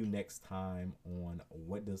will see you next time on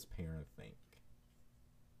What Does Parent Think?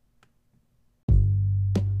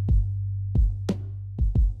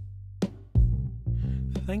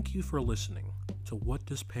 Thank you for listening to What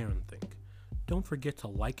Does Parent Think? Don't forget to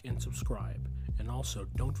like and subscribe, and also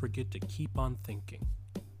don't forget to keep on thinking.